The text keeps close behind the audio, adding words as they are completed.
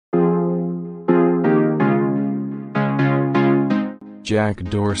Jack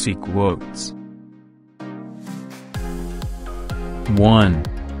Dorsey quotes. 1.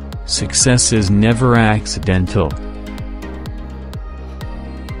 Success is never accidental.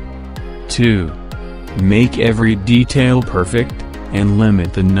 2. Make every detail perfect, and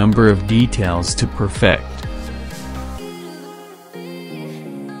limit the number of details to perfect.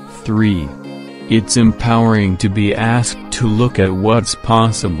 3. It's empowering to be asked to look at what's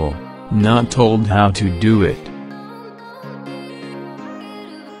possible, not told how to do it.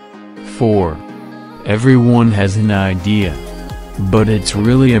 4. Everyone has an idea. But it's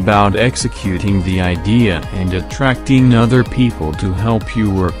really about executing the idea and attracting other people to help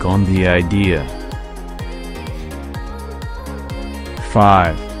you work on the idea.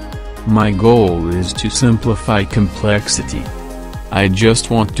 5. My goal is to simplify complexity. I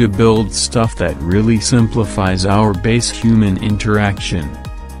just want to build stuff that really simplifies our base human interaction.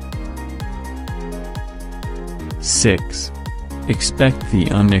 6. Expect the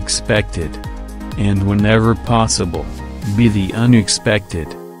unexpected. And whenever possible, be the unexpected.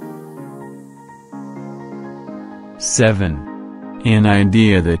 7. An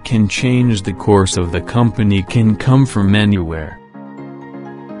idea that can change the course of the company can come from anywhere.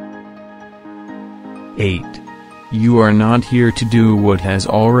 8. You are not here to do what has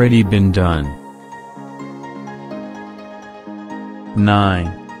already been done.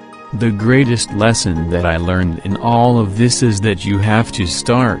 9. The greatest lesson that I learned in all of this is that you have to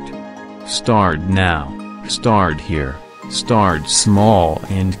start. Start now, start here, start small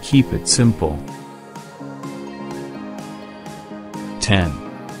and keep it simple. 10.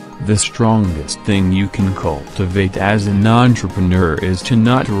 The strongest thing you can cultivate as an entrepreneur is to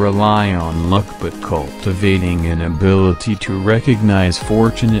not rely on luck but cultivating an ability to recognize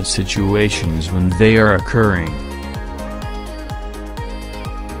fortunate situations when they are occurring.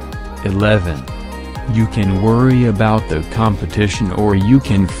 11. You can worry about the competition or you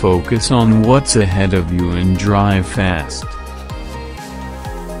can focus on what's ahead of you and drive fast.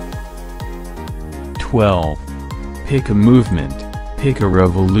 12. Pick a movement. Pick a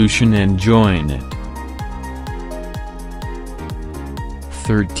revolution and join it.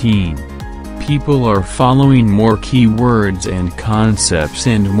 13. People are following more keywords and concepts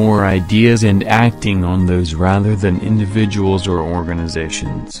and more ideas and acting on those rather than individuals or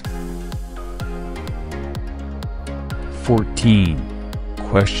organizations. 14.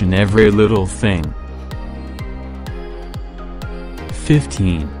 Question every little thing.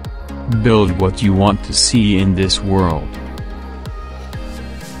 15. Build what you want to see in this world.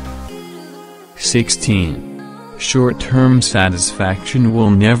 16. Short-term satisfaction will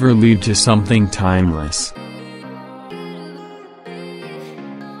never lead to something timeless.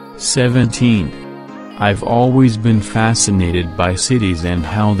 17. I've always been fascinated by cities and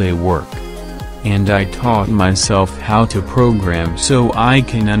how they work. And I taught myself how to program so I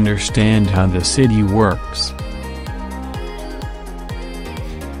can understand how the city works.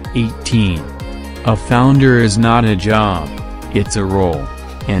 18. A founder is not a job, it's a role,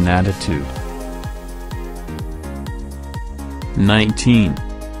 an attitude. 19.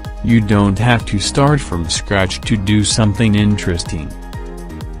 You don't have to start from scratch to do something interesting.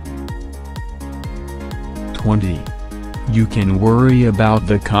 20. You can worry about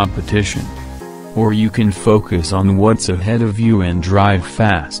the competition. Or you can focus on what's ahead of you and drive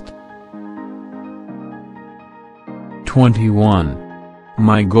fast. 21.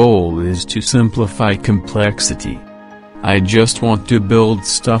 My goal is to simplify complexity. I just want to build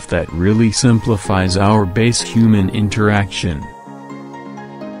stuff that really simplifies our base human interaction.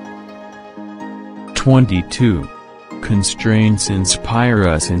 22. Constraints inspire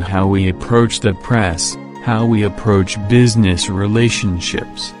us in how we approach the press, how we approach business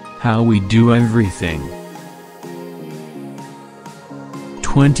relationships, how we do everything.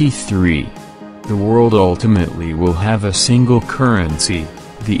 23. The world ultimately will have a single currency,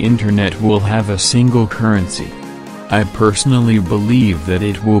 the internet will have a single currency. I personally believe that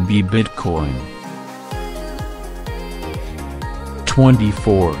it will be Bitcoin.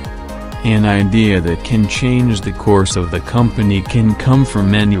 24. An idea that can change the course of the company can come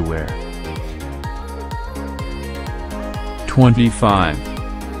from anywhere. 25.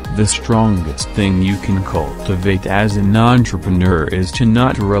 The strongest thing you can cultivate as an entrepreneur is to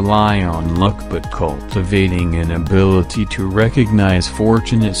not rely on luck but cultivating an ability to recognize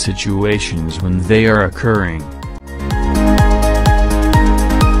fortunate situations when they are occurring.